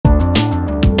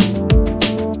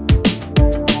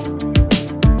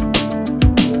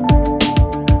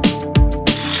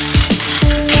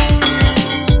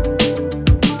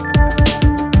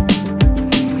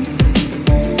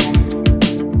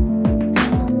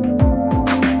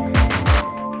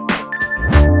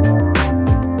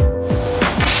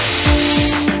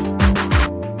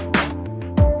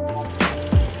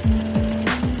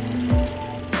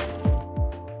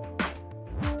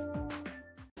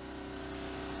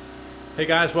Hey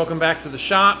guys, welcome back to the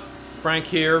shop. Frank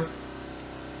here.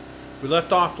 We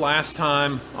left off last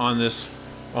time on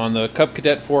the Cub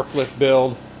Cadet forklift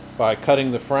build by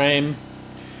cutting the frame.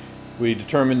 We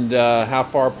determined how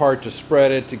far apart to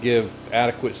spread it to give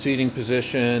adequate seating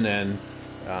position and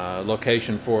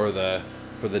location for the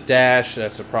dash.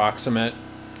 That's approximate.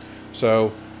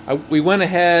 So we went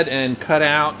ahead and cut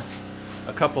out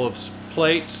a couple of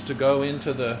plates to go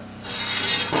into the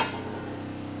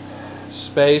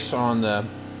space for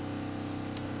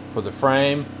the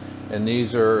frame, and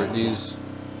there's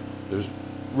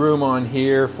room on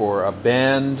here for a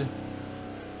bend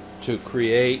to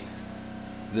create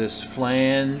this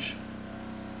flange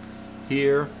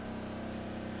here,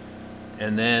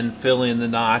 and then fill in the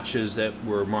notches that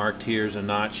were marked. Here's a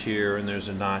notch here, and there's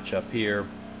a notch up here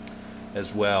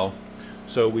as well.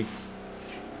 So we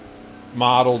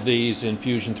modeled these in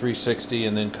Fusion 360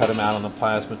 and then cut them out on the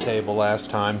plasma table last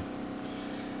time.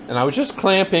 And I was just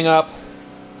clamping up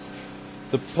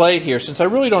the plate here. Since I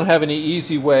really don't have any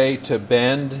easy way to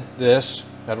bend this,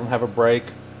 I don't have a brake,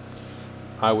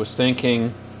 I was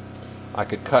thinking I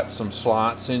could cut some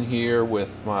slots in here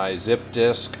with my zip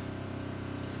disc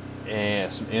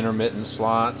and some intermittent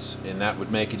slots, and that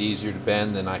would make it easier to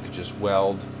bend. Then I could just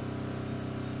weld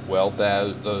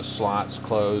those slots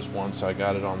closed once I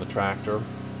got it on the tractor.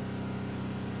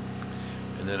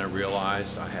 And then I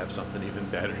realized I have something even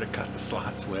better to cut the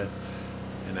slots with,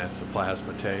 and that's the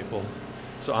plasma table.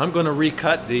 So I'm going to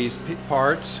recut these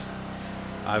parts.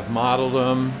 I've modeled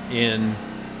them in,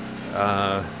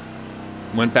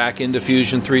 went back into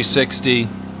Fusion 360,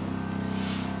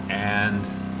 and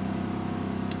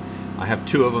I have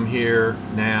two of them here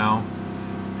now,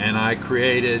 and I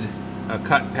created a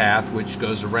cut path which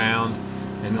goes around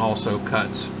and also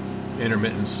cuts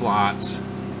intermittent slots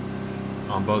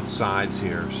on both sides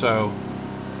here. So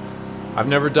I've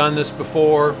never done this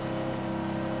before.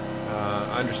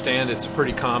 I understand it's a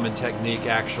pretty common technique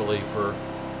actually for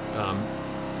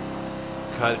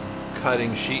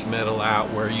cutting sheet metal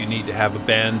out where you need to have a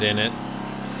bend in it.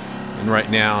 And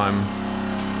right now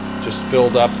I'm just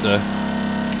filled up the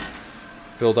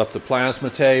plasma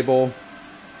table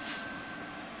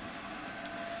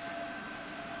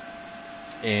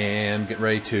and get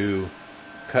ready to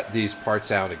cut these parts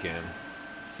out again.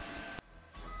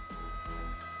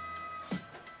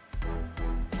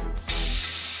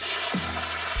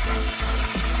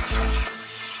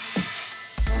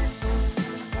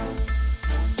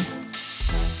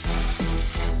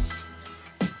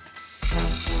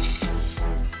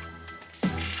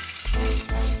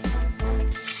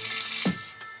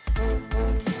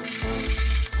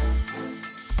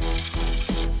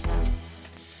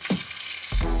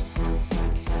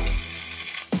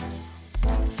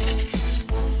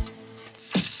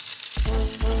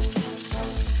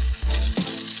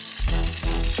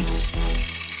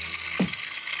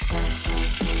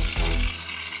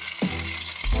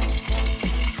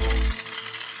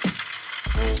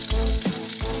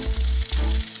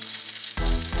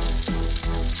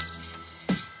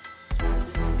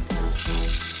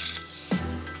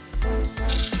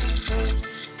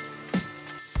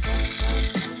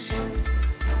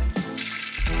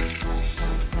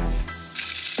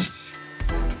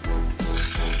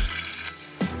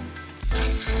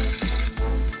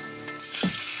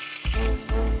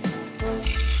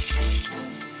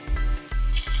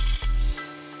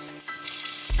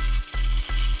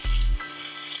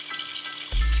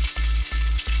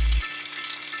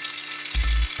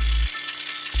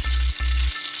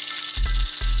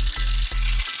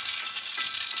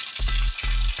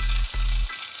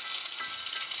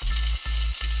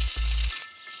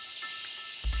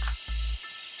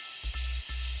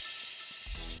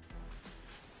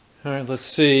 All right, let's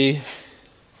see.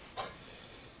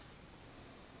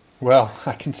 Well,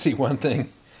 I can see one thing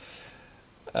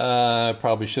I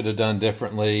probably should have done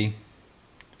differently.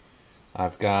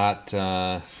 I've got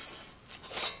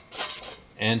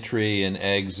entry and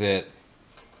exit.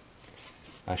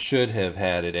 I should have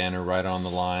had it enter right on the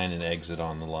line and exit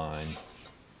on the line.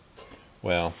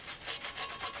 Well,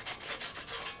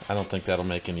 I don't think that'll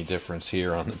make any difference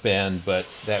here on the bend, but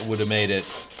that would have made it.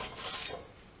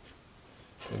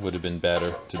 It would have been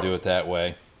better to do it that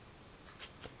way.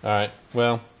 Alright,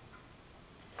 well,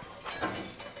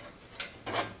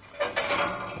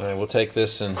 we'll take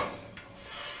this and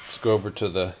let's go over to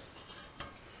the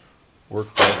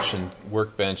workbench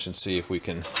and see if we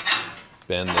can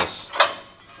bend this.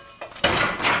 I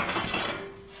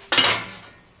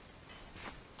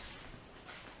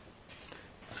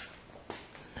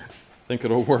think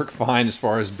it'll work fine as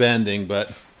far as bending,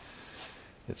 but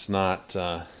it's not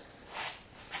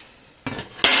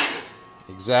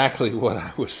exactly what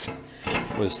I was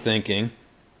thinking.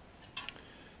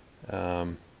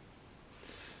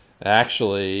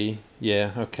 Actually,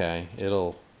 yeah, okay,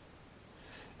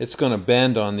 it's going to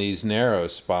bend on these narrow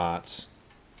spots.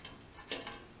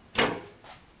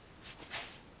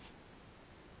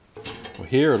 Well,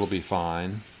 here it'll be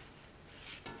fine,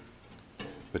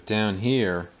 but down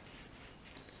here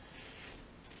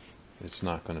it's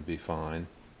not going to be fine.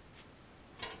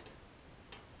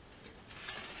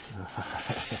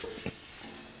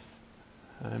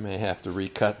 I may have to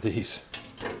recut these.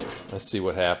 Let's see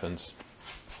what happens.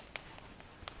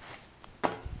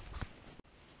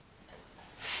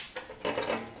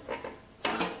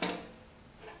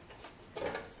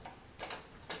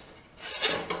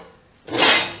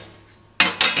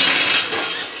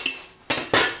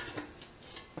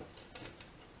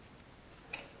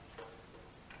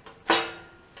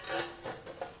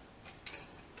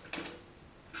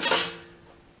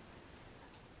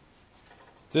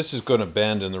 This is going to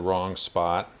bend in the wrong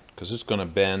spot because it's going to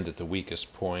bend at the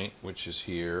weakest point, which is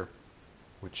here,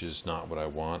 which is not what I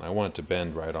want. I want it to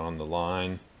bend right on the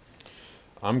line.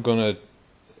 I'm going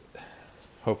to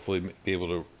hopefully be able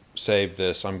to save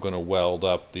this. I'm going to weld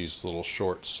up these little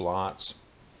short slots,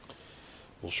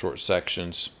 little short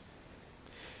sections,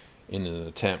 in an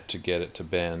attempt to get it to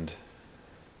bend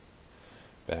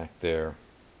back there.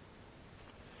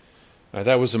 All right,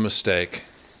 that was a mistake.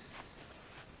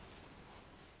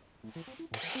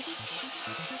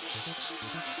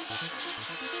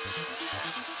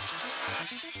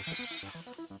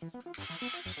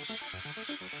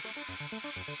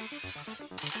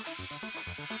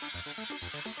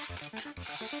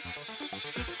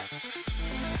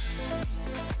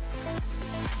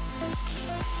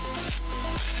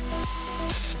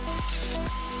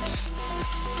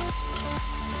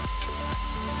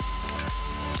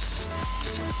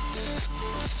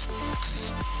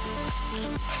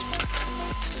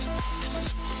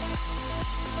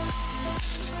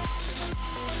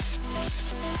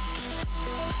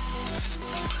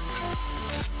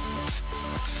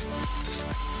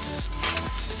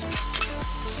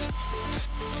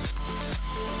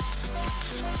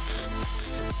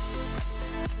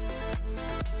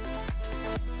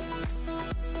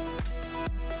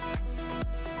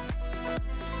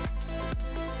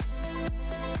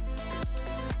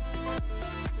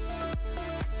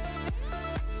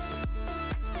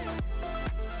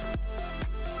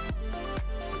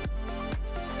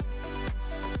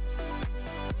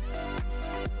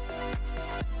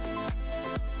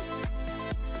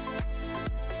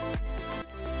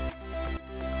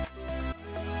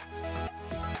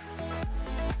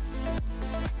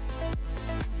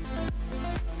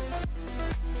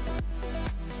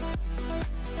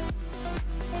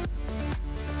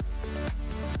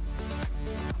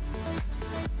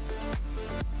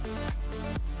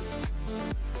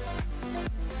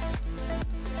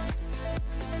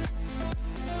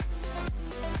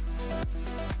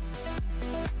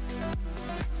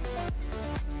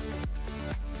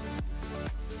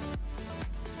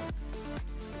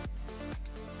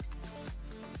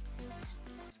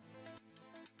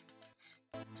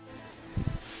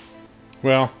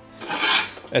 Well,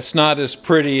 it's not as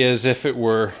pretty as if it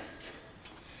were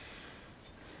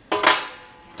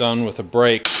done with a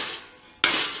brake.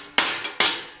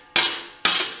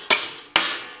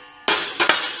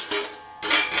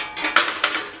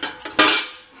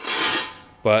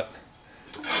 But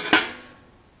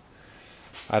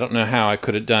I don't know how I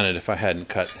could have done it if I hadn't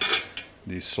cut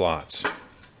these slots.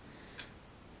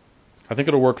 I think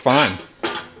it'll work fine.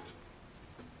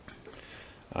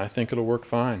 I think it'll work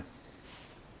fine.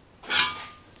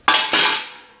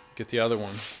 Get the other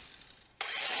one.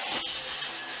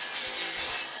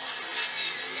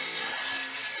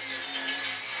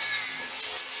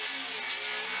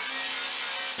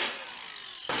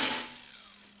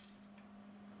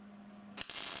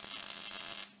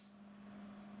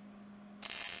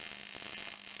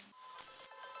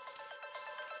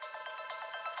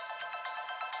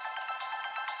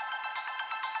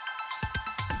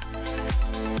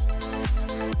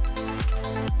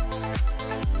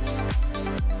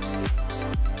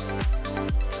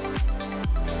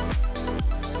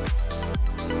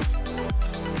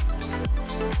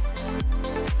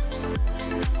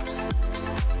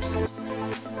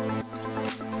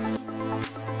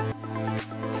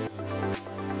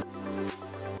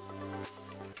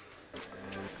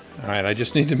 Alright, I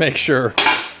just need to make sure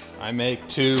I make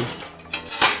two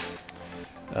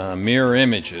mirror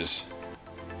images.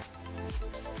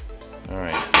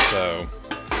 Alright, so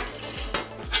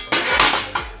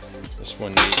this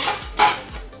one needs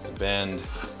to bend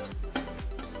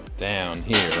down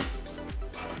here.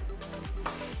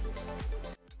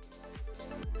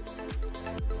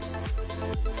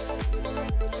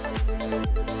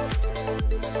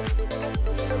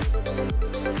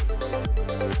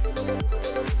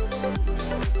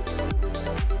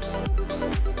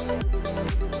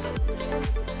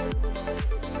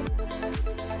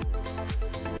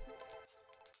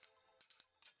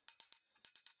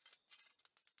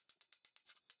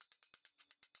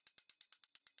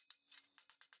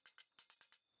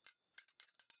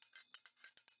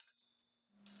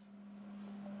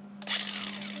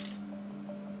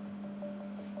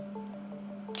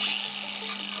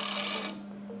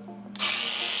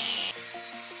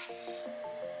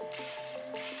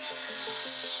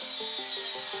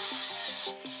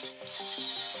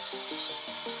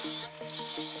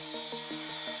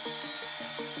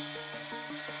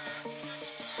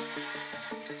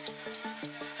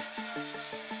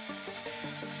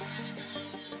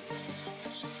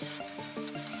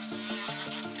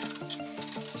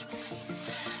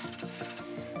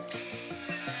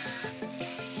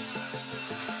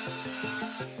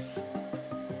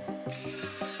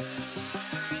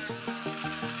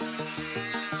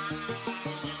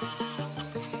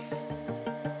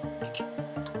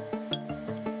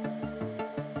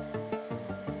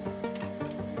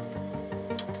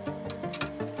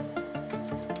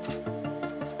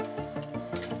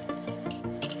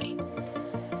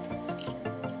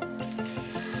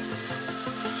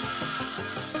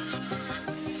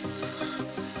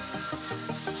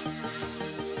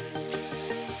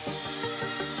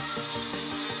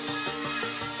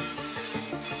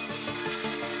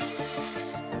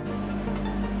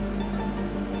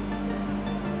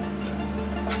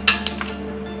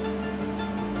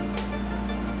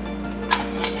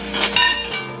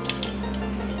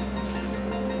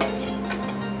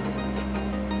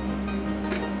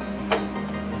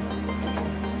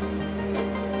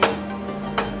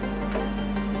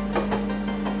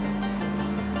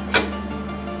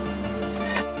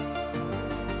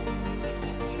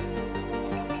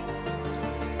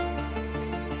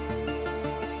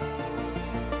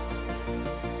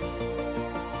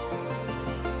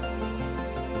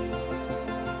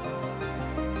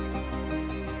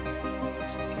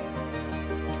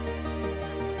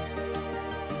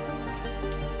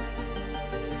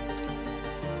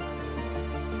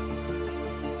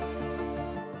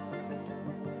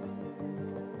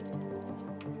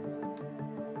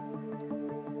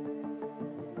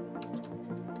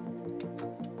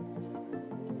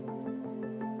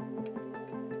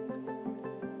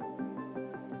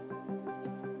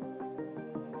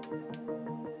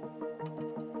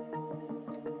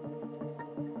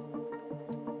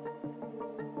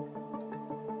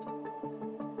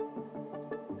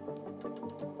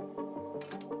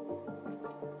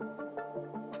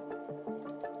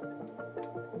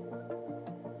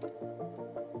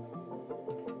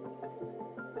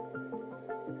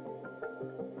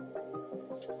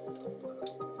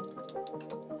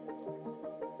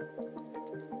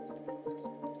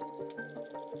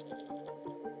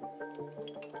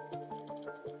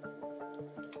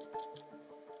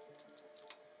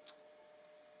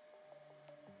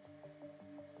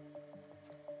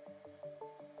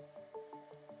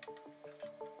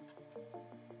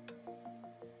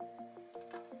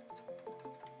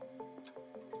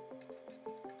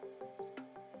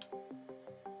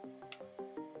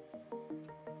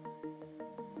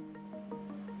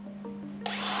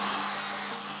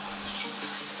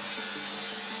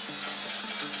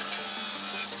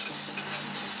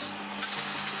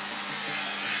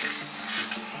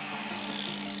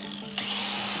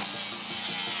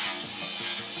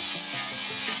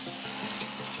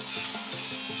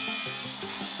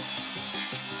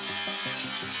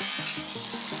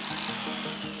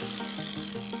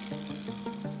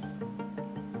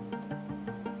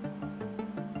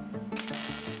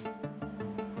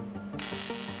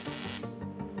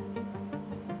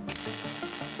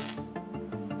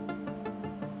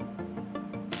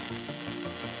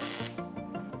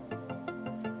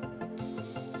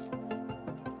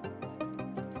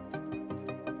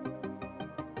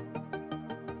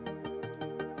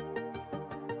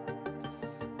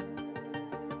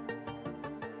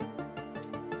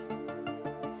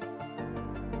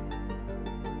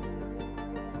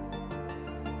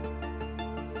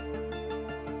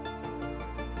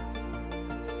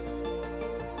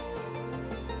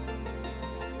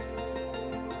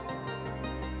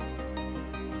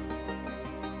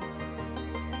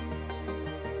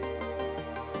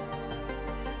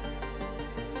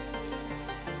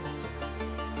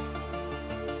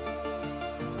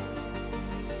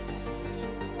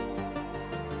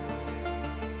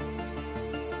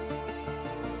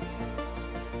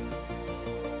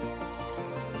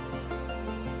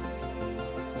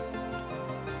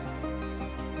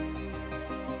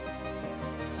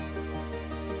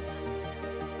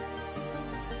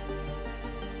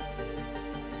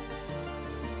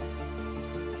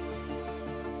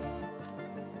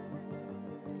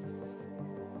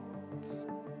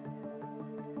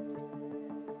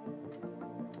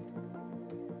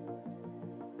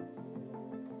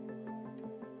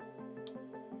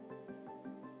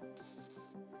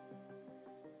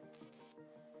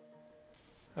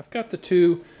 I've got the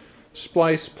two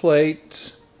splice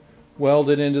plates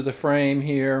welded into the frame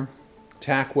here,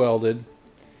 tack welded,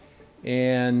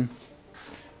 and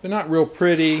they're not real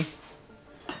pretty,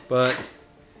 but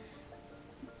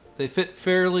they fit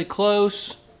fairly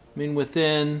close. I mean,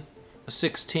 within a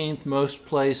 1/16 most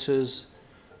places.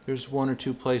 There's one or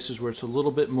two places where it's a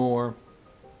little bit more,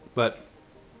 but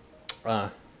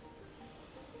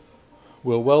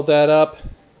we'll weld that up,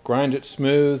 grind it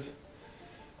smooth.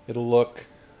 It'll look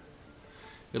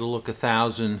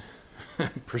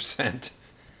 1,000%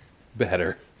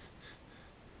 better.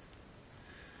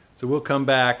 So we'll come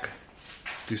back,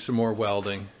 do some more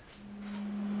welding.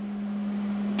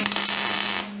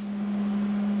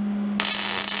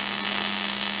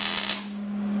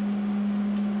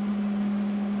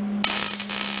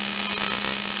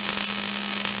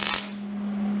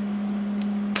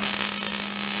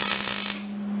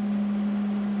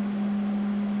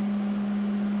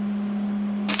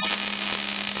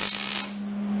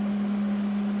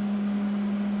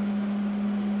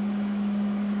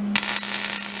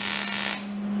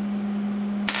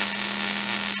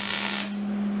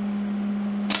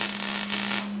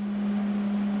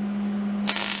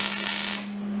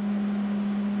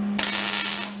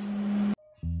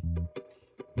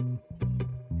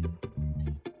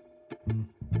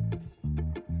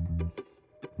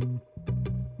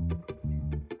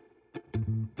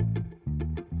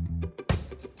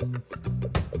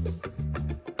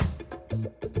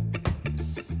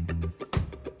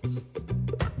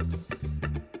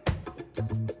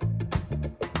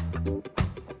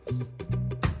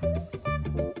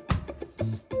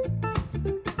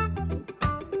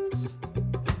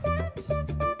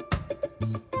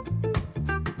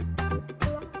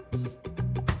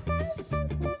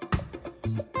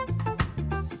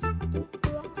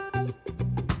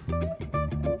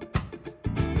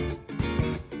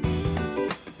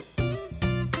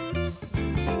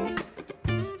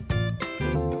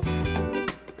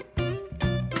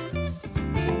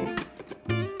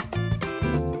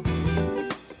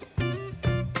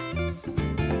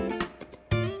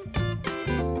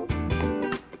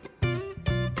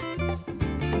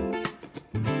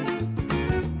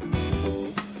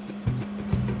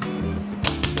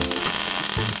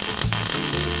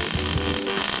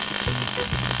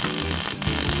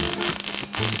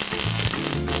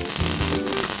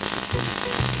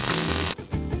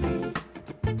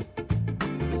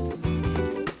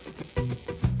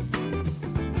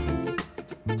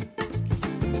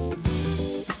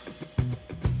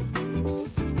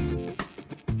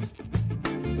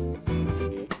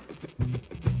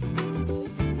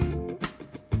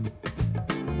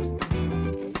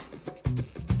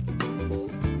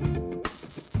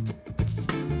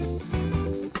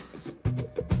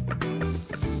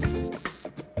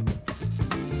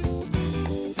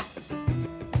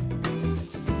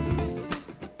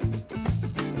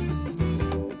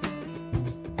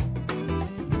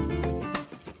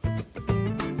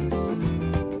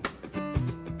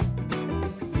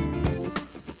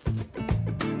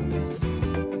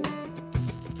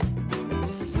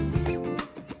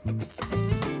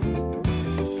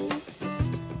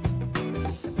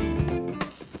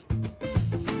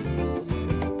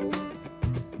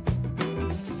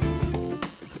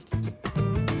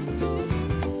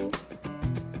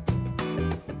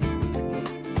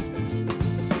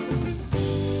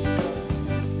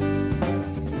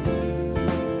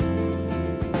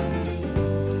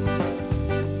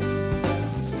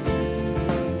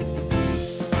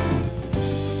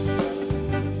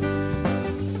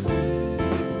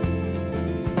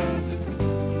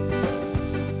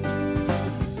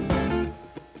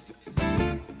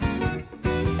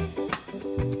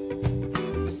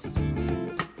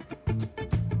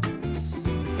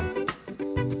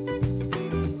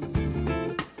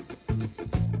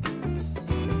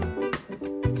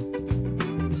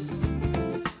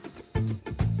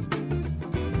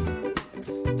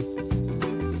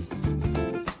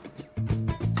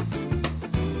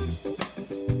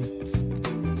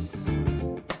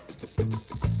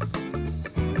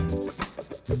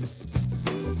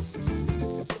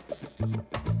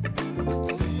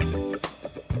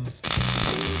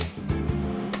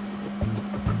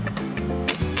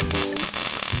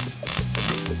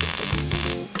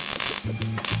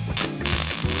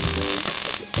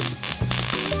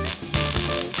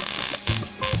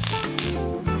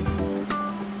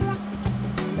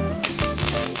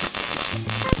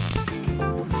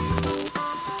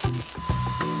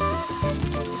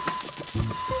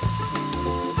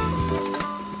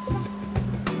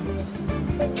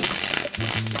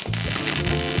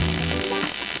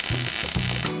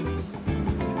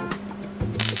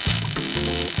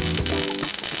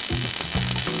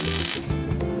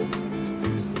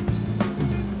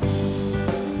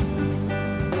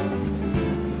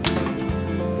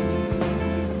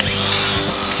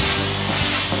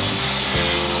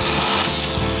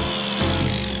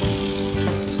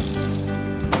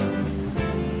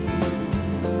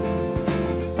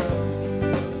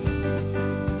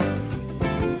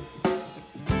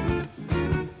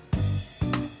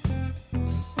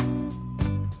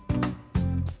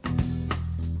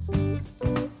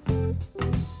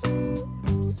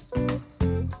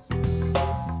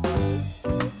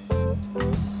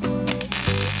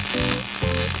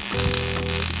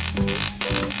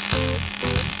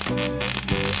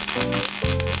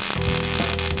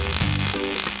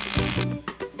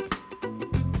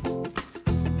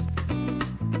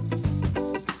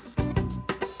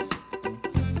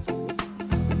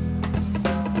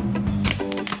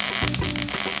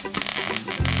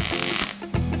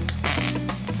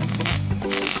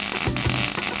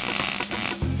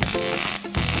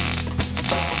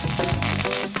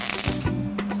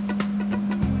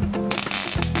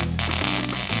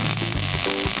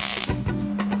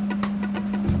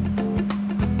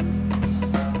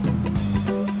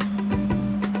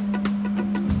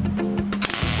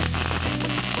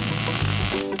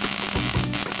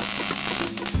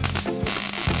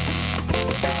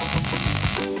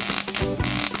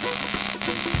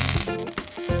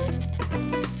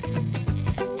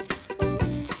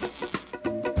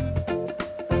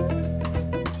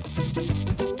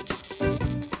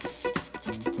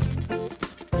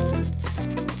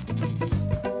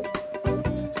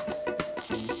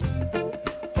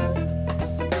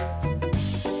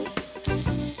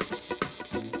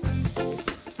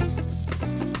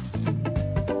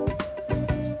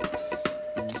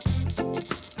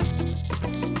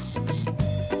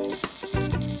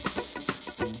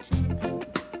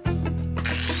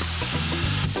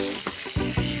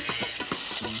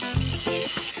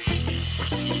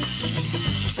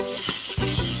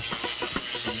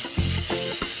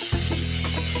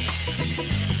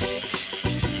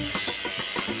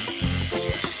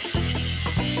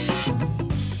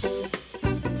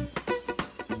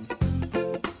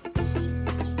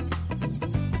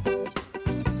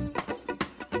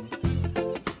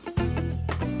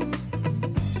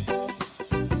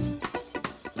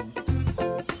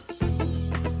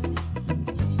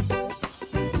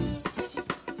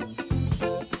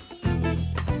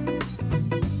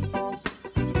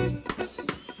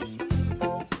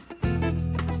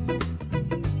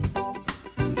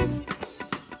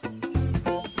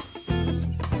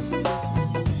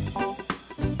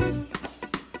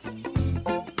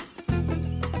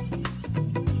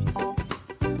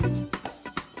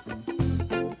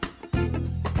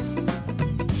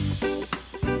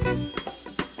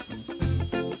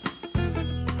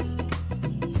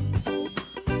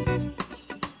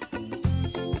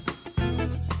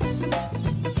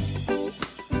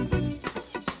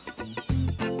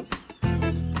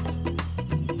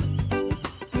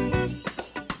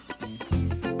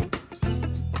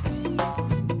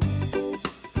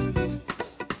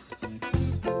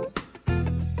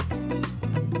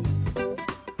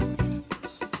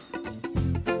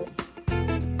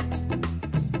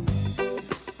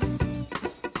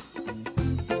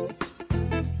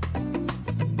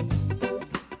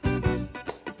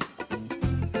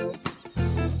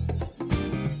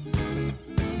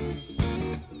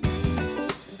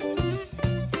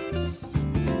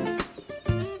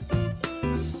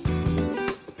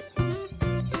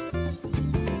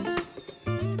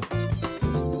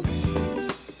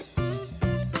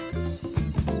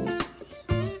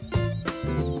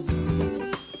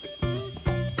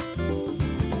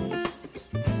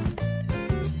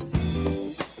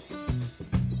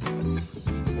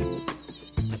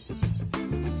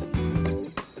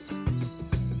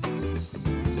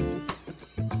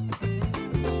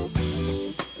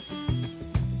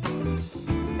 It's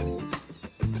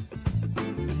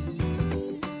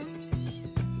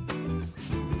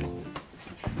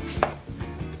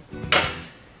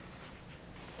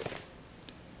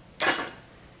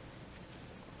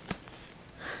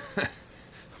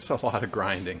a lot of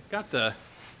grinding. Got the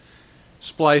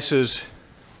splices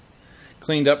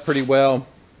cleaned up pretty well.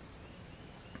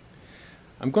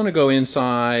 I'm going to go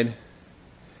inside.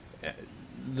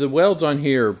 The welds on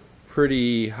here are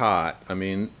pretty hot. I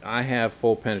mean, I have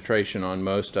full penetration on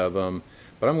most of them,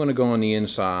 but I'm going to go on the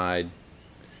inside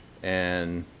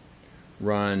and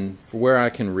run, for where I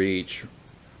can reach,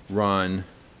 run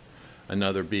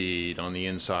another bead on the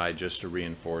inside just to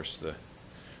reinforce the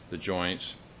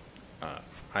joints.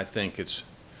 I think it's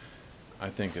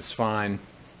fine.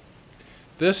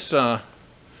 This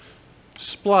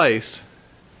splice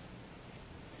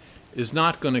is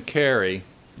not going to carry.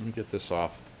 Let me get this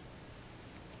off.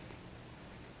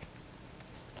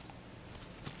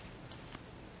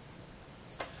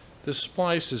 This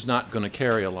splice is not going to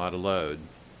carry a lot of load.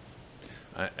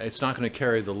 It's not going to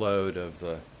carry the load of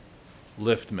the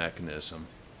lift mechanism,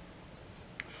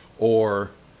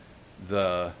 or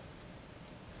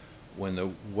when the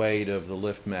weight of the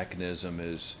lift mechanism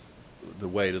is the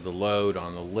weight of the load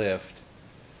on the lift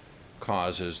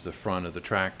causes the front of the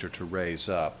tractor to raise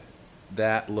up.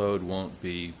 That load won't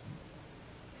be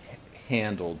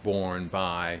borne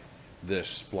by this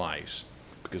splice,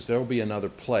 because there will be another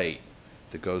plate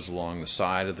that goes along the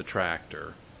side of the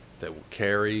tractor that will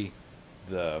carry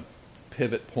the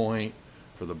pivot point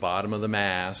for the bottom of the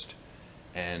mast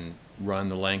and run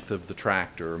the length of the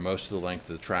tractor, or most of the length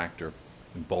of the tractor,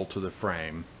 and bolt to the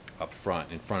frame up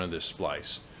front in front of this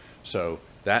splice. So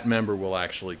that member will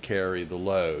actually carry the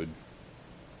load.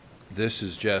 This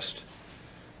is just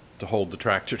to hold the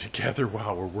tractor together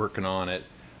while we're working on it.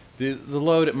 The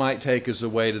load it might take is the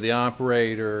weight of the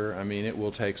operator. I mean, it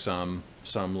will take some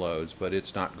loads, but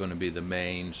it's not going to be the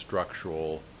main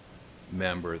structural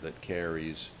member that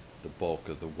carries the bulk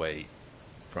of the weight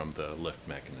from the lift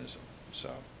mechanism.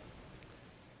 So,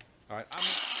 all right.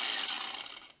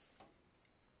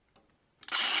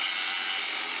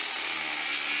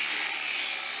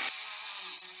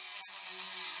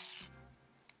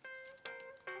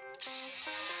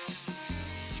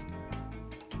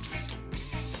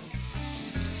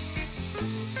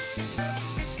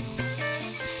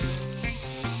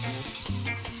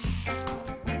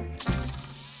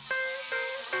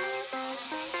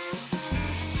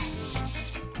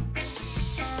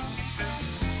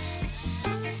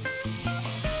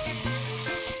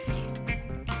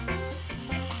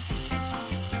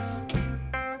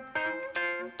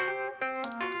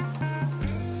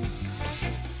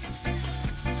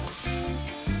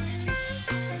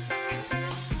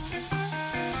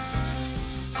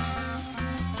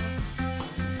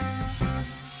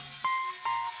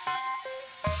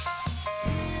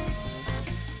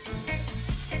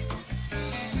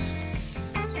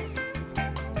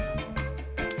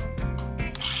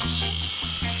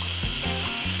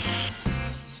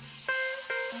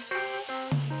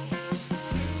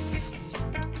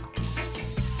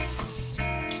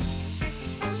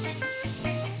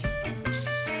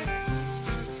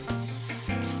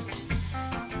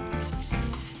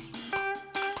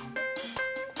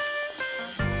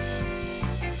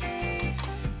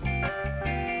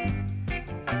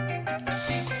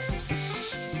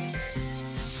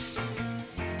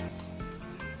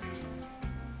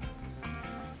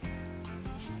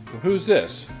 Who's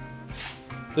this?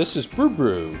 This is Brew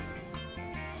Brew.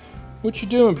 What you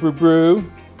doing, Brew Brew?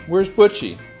 Where's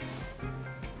Butchie?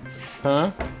 Huh?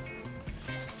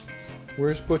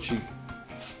 Where's Butchie?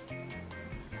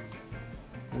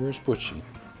 Where's Butchie?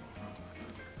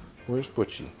 Where's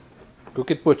Butchie? Go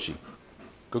get Butchie.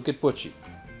 Go get Butchie.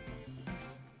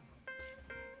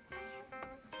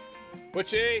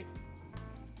 Butchie!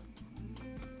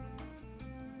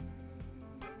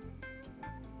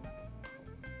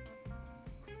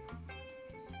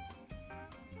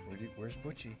 Where's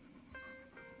Butchie?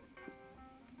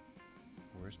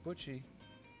 Where's Butchie?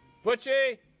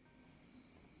 Butchie!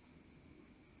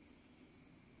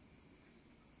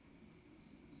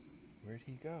 Where'd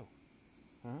he go?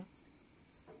 Huh?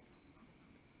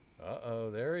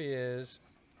 Uh-oh, there he is.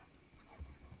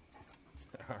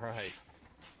 All right.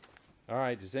 All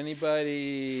right, does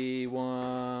anybody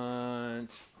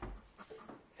want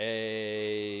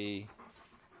a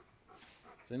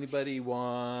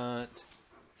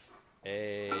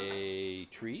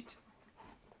treat?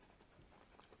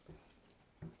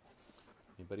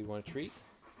 Anybody want a treat?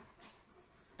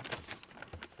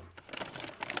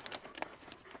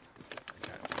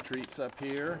 Got some treats up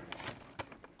here.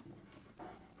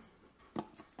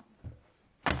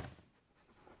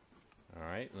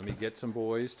 right, let me get some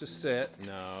boys to sit.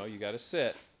 No, you got to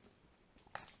sit.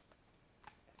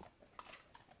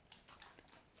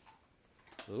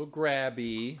 A little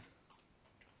grabby.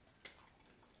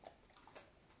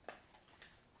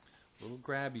 Little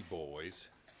grabby boys.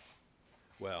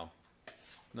 Well,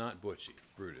 not Butchie.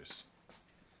 Brutus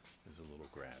is a little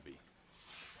grabby.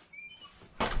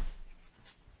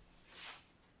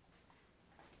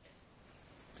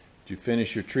 Did you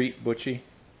finish your treat, Butchie?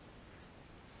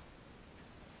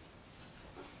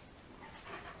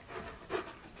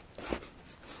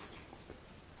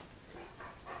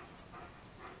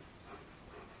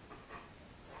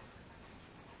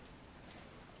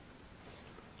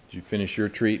 Did you finish your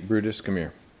treat, Brutus? Come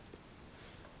here.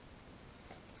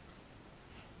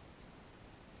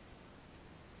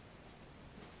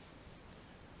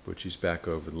 Butchie's back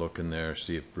over looking there,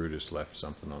 see if Brutus left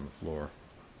something on the floor.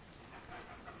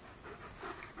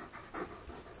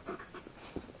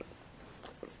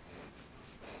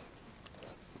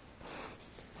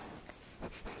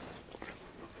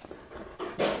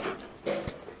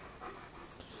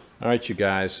 All right, you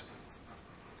guys.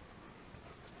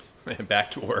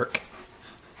 Back to work.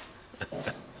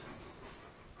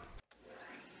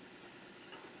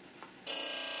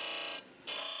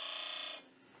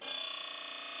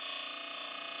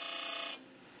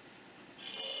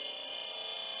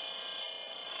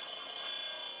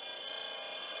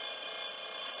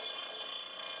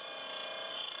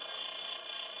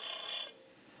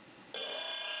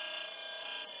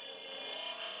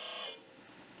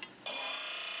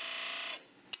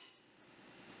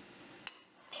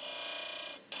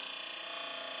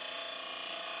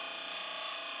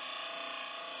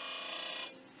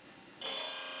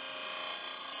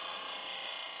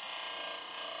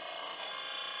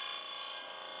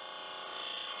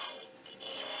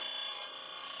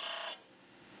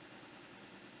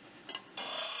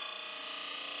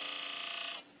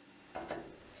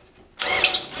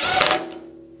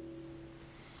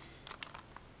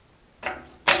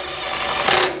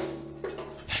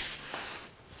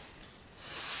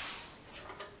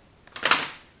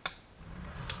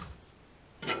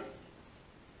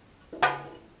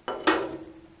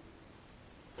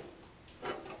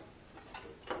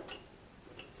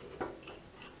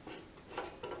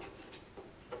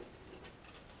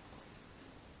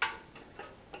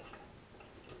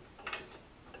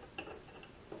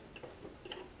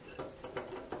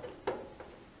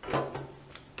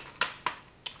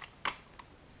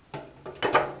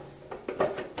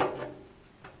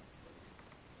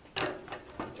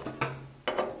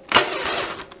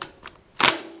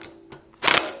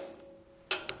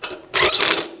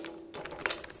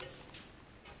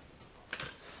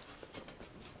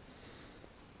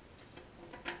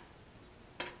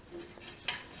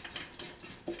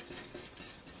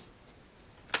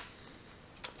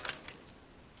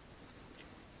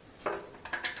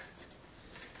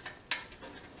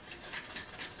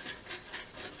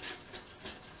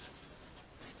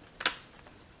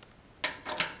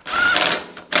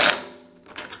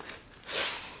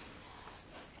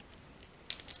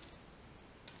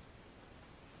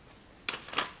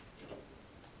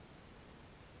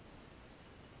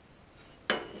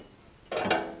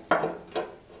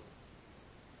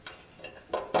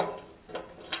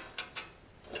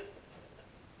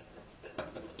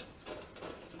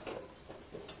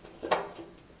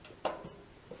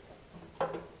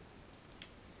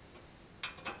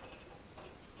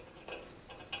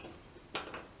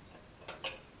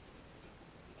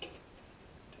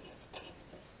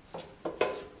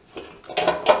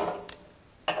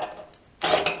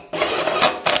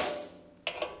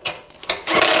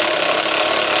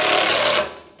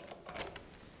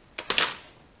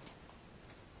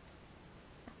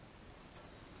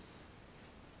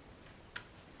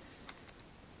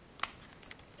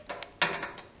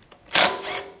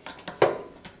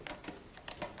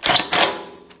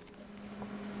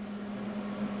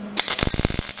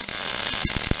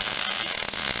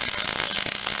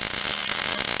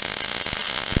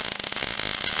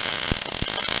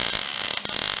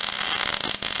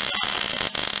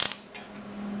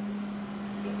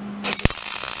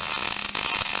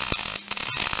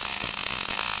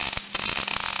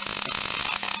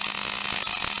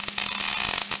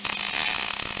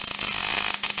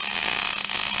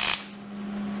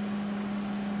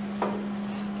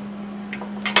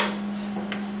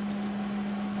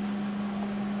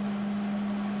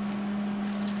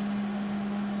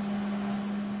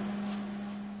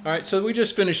 All right, so we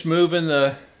just finished moving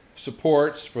the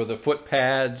supports for the foot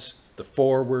pads, the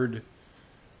forward,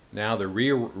 now the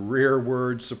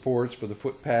rearward supports for the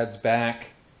foot pads back,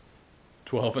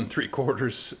 12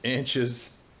 3/4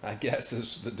 inches. I guess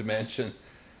is the dimension.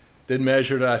 Then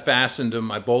measured, I fastened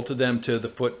them, I bolted them to the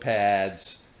foot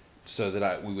pads so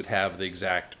that we would have the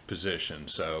exact position,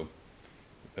 so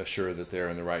assure that they're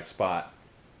in the right spot.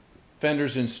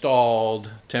 Fenders installed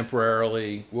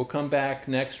temporarily. We'll come back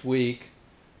next week,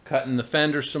 cutting the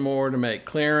fender some more to make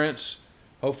clearance.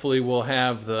 Hopefully we'll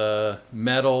have the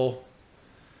metal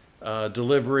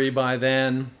delivery by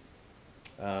then,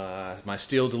 my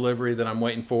steel delivery that I'm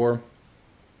waiting for.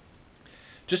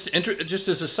 Just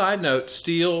as a side note,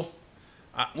 steel,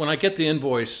 when I get the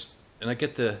invoice and I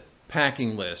get the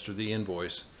packing list or the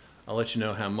invoice, I'll let you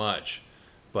know how much.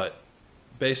 But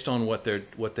based on what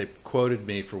they quoted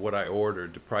me for what I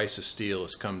ordered, the price of steel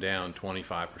has come down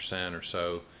 25% or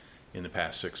so in the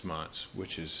past 6 months,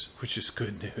 which is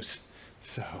good news.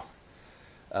 So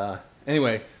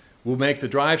anyway, we'll make the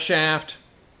drive shaft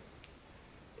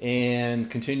and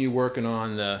continue working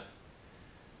on the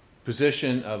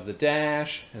position of the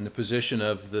dash and the position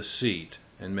of the seat,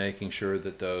 and making sure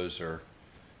that those are,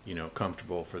 you know,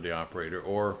 comfortable for the operator,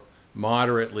 or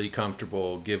moderately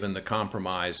comfortable given the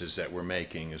compromises that we're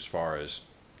making as far as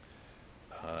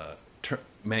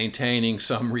maintaining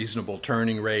some reasonable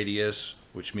turning radius,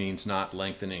 which means not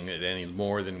lengthening it any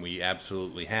more than we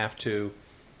absolutely have to,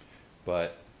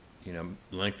 but, you know,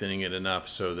 lengthening it enough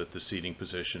so that the seating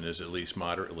position is at least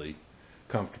moderately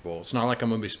comfortable. It's not like I'm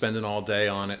going to be spending all day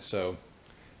on it, so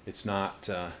it's not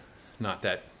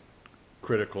that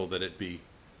critical that it be,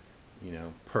 you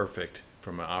know, perfect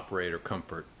from an operator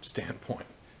comfort standpoint,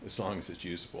 as long as it's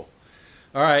usable.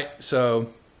 All right,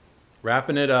 so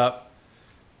wrapping it up.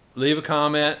 Leave a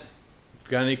comment if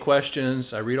you've got any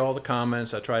questions. I read all the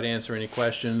comments. I try to answer any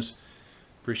questions.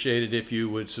 Appreciate it if you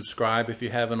would subscribe if you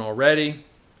haven't already.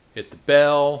 Hit the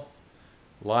bell,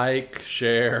 like,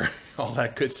 share, all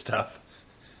that good stuff.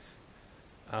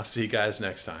 I'll see you guys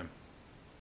next time.